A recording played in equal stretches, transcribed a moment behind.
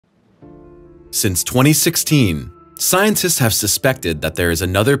Since 2016, scientists have suspected that there is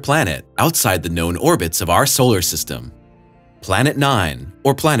another planet outside the known orbits of our solar system. Planet 9,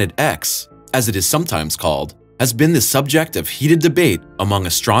 or Planet X, as it is sometimes called, has been the subject of heated debate among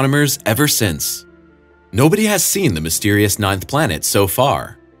astronomers ever since. Nobody has seen the mysterious ninth planet so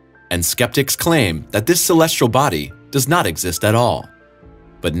far, and skeptics claim that this celestial body does not exist at all.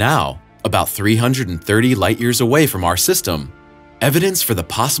 But now, about 330 light-years away from our system, evidence for the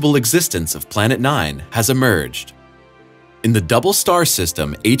possible existence of Planet 9 has emerged. In the double star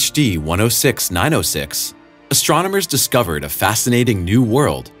system HD 106906, astronomers discovered a fascinating new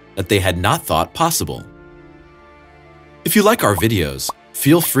world that they had not thought possible. If you like our videos,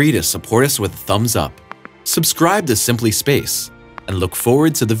 feel free to support us with a thumbs up, subscribe to SimplySpace, and look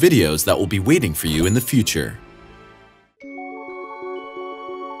forward to the videos that will be waiting for you in the future.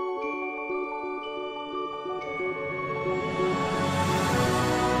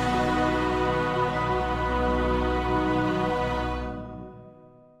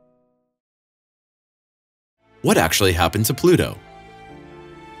 What actually happened to Pluto?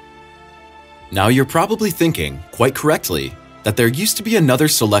 Now you're probably thinking, quite correctly, that there used to be another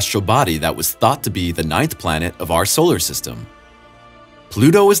celestial body that was thought to be the ninth planet of our solar system.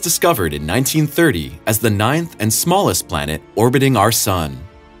 Pluto was discovered in 1930 as the ninth and smallest planet orbiting our Sun.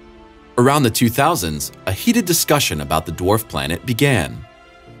 Around the 2000s, a heated discussion about the dwarf planet began.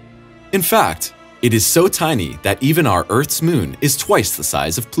 In fact, it is so tiny that even our Earth's moon is twice the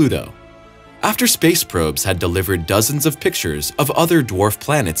size of Pluto. After space probes had delivered dozens of pictures of other dwarf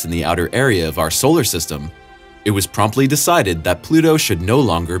planets in the outer area of our solar system, it was promptly decided that Pluto should no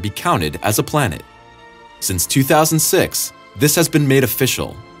longer be counted as a planet. Since 2006, this has been made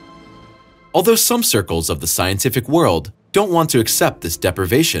official. Although some circles of the scientific world don't want to accept this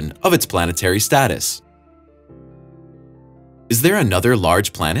deprivation of its planetary status. Is there another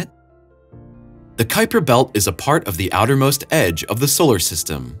large planet? The Kuiper belt is a part of the outermost edge of the solar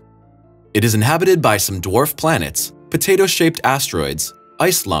system. It is inhabited by some dwarf planets, potato-shaped asteroids,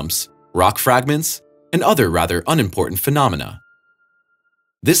 ice lumps, rock fragments, and other rather unimportant phenomena.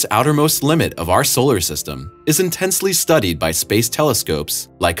 This outermost limit of our solar system is intensely studied by space telescopes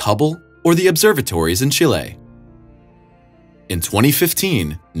like Hubble or the observatories in Chile. In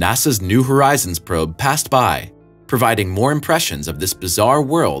 2015, NASA's New Horizons probe passed by, providing more impressions of this bizarre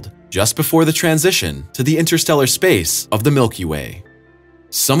world just before the transition to the interstellar space of the Milky Way.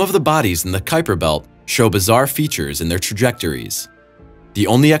 Some of the bodies in the Kuiper belt show bizarre features in their trajectories. The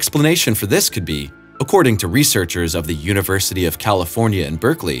only explanation for this could be, according to researchers of the University of California in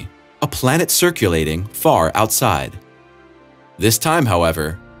Berkeley, a planet circulating far outside. This time,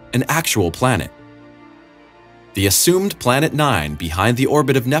 however, an actual planet. The assumed Planet 9 behind the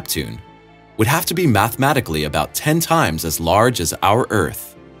orbit of Neptune would have to be mathematically about 10 times as large as our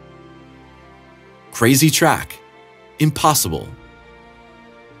Earth. Crazy track. Impossible.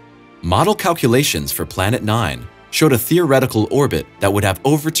 Model calculations for Planet 9 showed a theoretical orbit that would have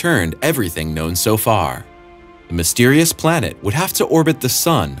overturned everything known so far. The mysterious planet would have to orbit the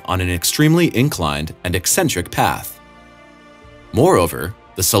Sun on an extremely inclined and eccentric path. Moreover,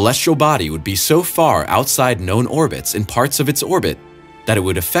 the celestial body would be so far outside known orbits in parts of its orbit that it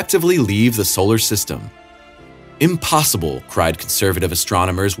would effectively leave the solar system. Impossible, cried conservative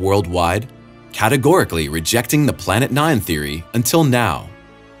astronomers worldwide, categorically rejecting the Planet 9 theory until now.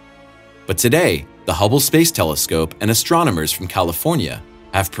 But today, the Hubble Space Telescope and astronomers from California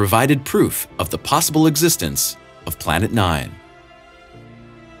have provided proof of the possible existence of Planet 9.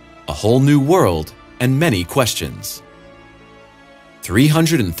 A whole new world and many questions.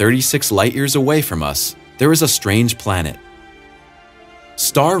 336 light-years away from us, there is a strange planet.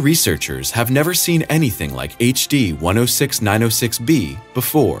 Star researchers have never seen anything like HD 106906b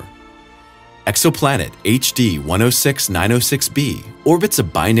before. Exoplanet HD 106906b orbits a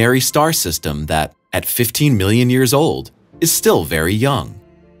binary star system that, at 15 million years old, is still very young.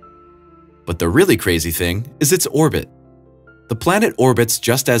 But the really crazy thing is its orbit. The planet orbits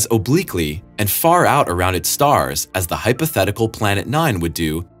just as obliquely and far out around its stars as the hypothetical Planet 9 would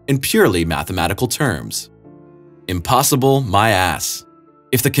do in purely mathematical terms. Impossible, my ass.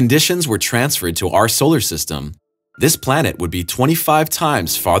 If the conditions were transferred to our solar system, this planet would be 25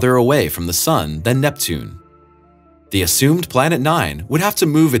 times farther away from the Sun than Neptune. The assumed Planet 9 would have to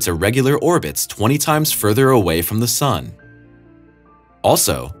move its irregular orbits 20 times further away from the Sun.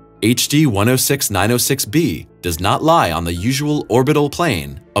 Also, HD 106906b does not lie on the usual orbital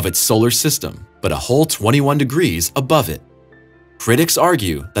plane of its solar system, but a whole 21 degrees above it. Critics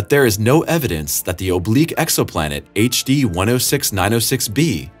argue that there is no evidence that the oblique exoplanet HD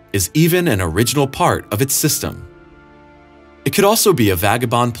 106906b is even an original part of its system. It could also be a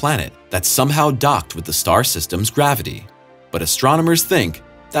vagabond planet that somehow docked with the star system's gravity, but astronomers think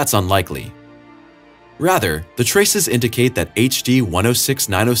that's unlikely. Rather, the traces indicate that HD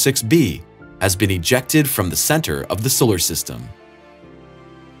 106906b has been ejected from the center of the solar system.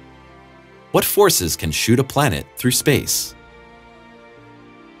 What forces can shoot a planet through space?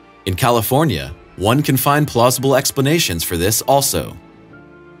 In California, one can find plausible explanations for this also.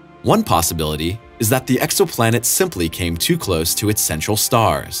 One possibility is that the exoplanet simply came too close to its central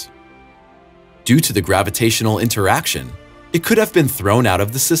stars. Due to the gravitational interaction, it could have been thrown out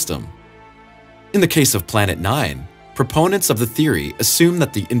of the system. In the case of Planet 9, proponents of the theory assume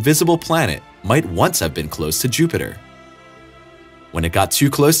that the invisible planet might once have been close to Jupiter. When it got too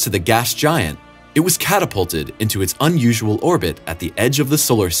close to the gas giant, it was catapulted into its unusual orbit at the edge of the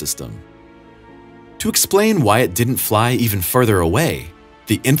solar system. To explain why it didn't fly even further away,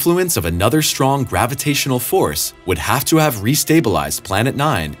 the influence of another strong gravitational force would have to have restabilized Planet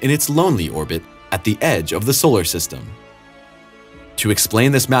 9 in its lonely orbit at the edge of the solar system. To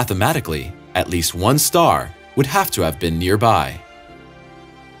explain this mathematically, at least one star would have to have been nearby.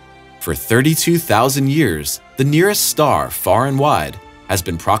 For 32,000 years, the nearest star far and wide has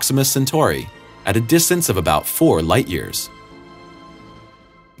been Proxima Centauri at a distance of about 4 light-years.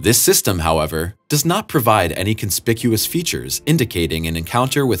 This system, however, does not provide any conspicuous features indicating an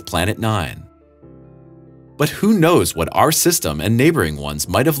encounter with Planet 9. But who knows what our system and neighboring ones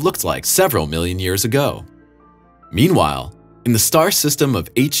might have looked like several million years ago? Meanwhile, in the star system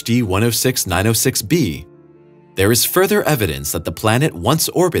of HD 106906b, there is further evidence that the planet once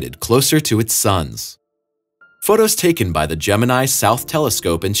orbited closer to its suns. Photos taken by the Gemini South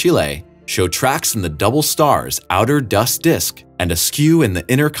Telescope in Chile show tracks in the double star's outer dust disk and a skew in the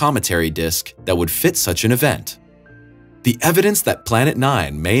inner cometary disk that would fit such an event. The evidence that Planet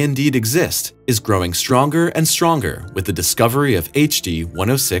 9 may indeed exist is growing stronger and stronger with the discovery of HD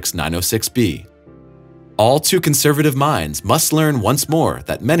 106906b. All too conservative minds must learn once more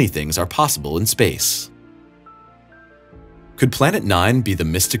that many things are possible in space. Could Planet 9 be the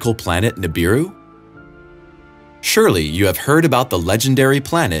mystical planet Nibiru? Surely you have heard about the legendary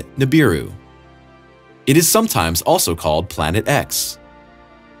planet Nibiru. It is sometimes also called Planet X.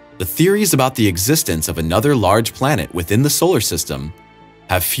 The theories about the existence of another large planet within the solar system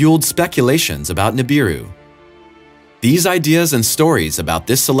have fueled speculations about Nibiru. These ideas and stories about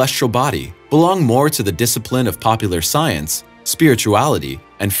this celestial body belong more to the discipline of popular science, spirituality,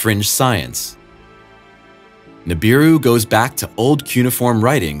 and fringe science. Nibiru goes back to old cuneiform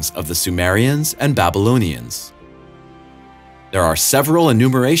writings of the Sumerians and Babylonians. There are several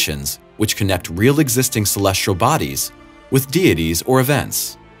enumerations which connect real existing celestial bodies with deities or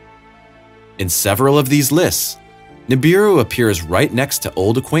events. In several of these lists, Nibiru appears right next to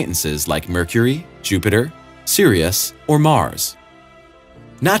old acquaintances like Mercury, Jupiter, Sirius, or Mars.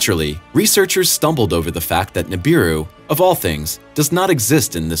 Naturally, researchers stumbled over the fact that Nibiru, of all things, does not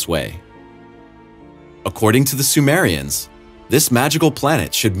exist in this way. According to the Sumerians, this magical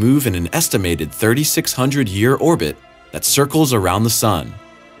planet should move in an estimated 3,600-year orbit that circles around the Sun.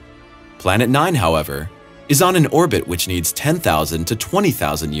 Planet 9, however, is on an orbit which needs 10,000 to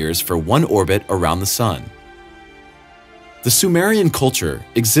 20,000 years for one orbit around the Sun. The Sumerian culture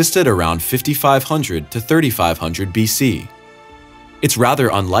existed around 5,500 to 3,500 BC. It's rather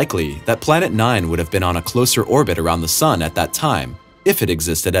unlikely that Planet 9 would have been on a closer orbit around the Sun at that time, if it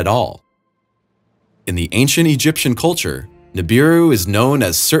existed at all. In the ancient Egyptian culture, Nibiru is known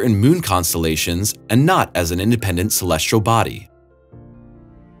as certain moon constellations and not as an independent celestial body.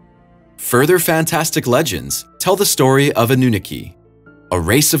 Further fantastic legends tell the story of Anunnaki, a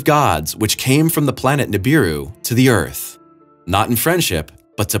race of gods which came from the planet Nibiru to the Earth, not in friendship,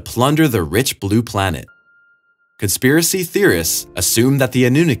 but to plunder the rich blue planet. Conspiracy theorists assume that the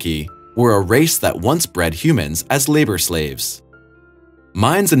Anunnaki were a race that once bred humans as labor slaves.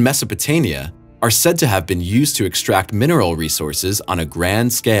 Mines in Mesopotamia are said to have been used to extract mineral resources on a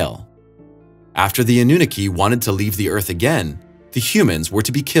grand scale. After the Anunnaki wanted to leave the Earth again, the humans were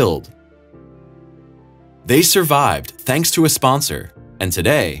to be killed. They survived thanks to a sponsor, and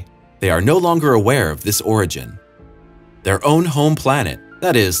today, they are no longer aware of this origin. Their own home planet,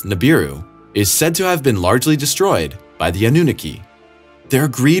 that is, Nibiru, is said to have been largely destroyed by the Anunnaki. Their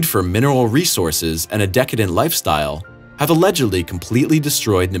greed for mineral resources and a decadent lifestyle have allegedly completely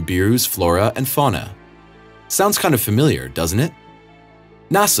destroyed Nibiru's flora and fauna. Sounds kind of familiar, doesn't it?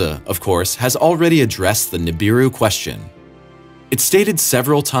 NASA, of course, has already addressed the Nibiru question. It stated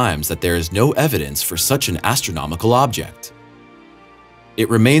several times that there is no evidence for such an astronomical object. It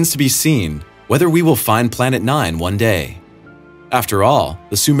remains to be seen whether we will find Planet 9 one day. After all,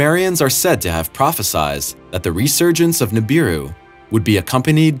 the Sumerians are said to have prophesied that the resurgence of Nibiru would be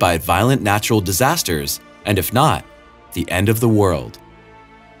accompanied by violent natural disasters, and if not, the end of the world.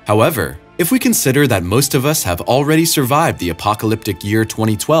 However, if we consider that most of us have already survived the apocalyptic year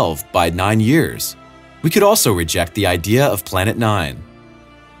 2012 by 9 years, we could also reject the idea of Planet 9.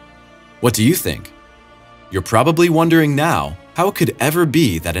 What do you think? You're probably wondering now how it could ever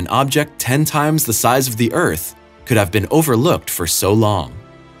be that an object 10 times the size of the Earth could have been overlooked for so long.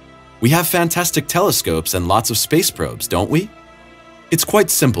 We have fantastic telescopes and lots of space probes, don't we? It's quite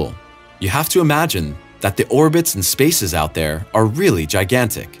simple. You have to imagine that the orbits and spaces out there are really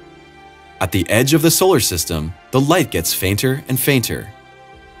gigantic. At the edge of the solar system, the light gets fainter and fainter.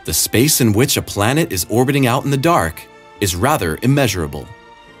 The space in which a planet is orbiting out in the dark is rather immeasurable.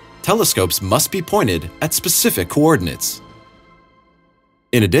 Telescopes must be pointed at specific coordinates.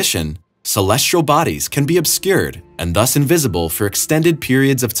 In addition, celestial bodies can be obscured and thus invisible for extended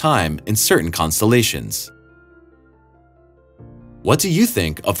periods of time in certain constellations. What do you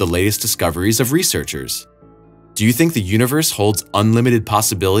think of the latest discoveries of researchers? Do you think the universe holds unlimited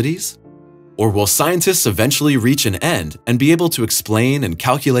possibilities? Or will scientists eventually reach an end and be able to explain and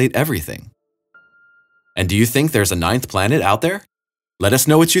calculate everything? And do you think there's a ninth planet out there? Let us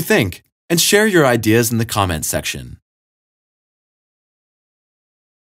know what you think and share your ideas in the comment section.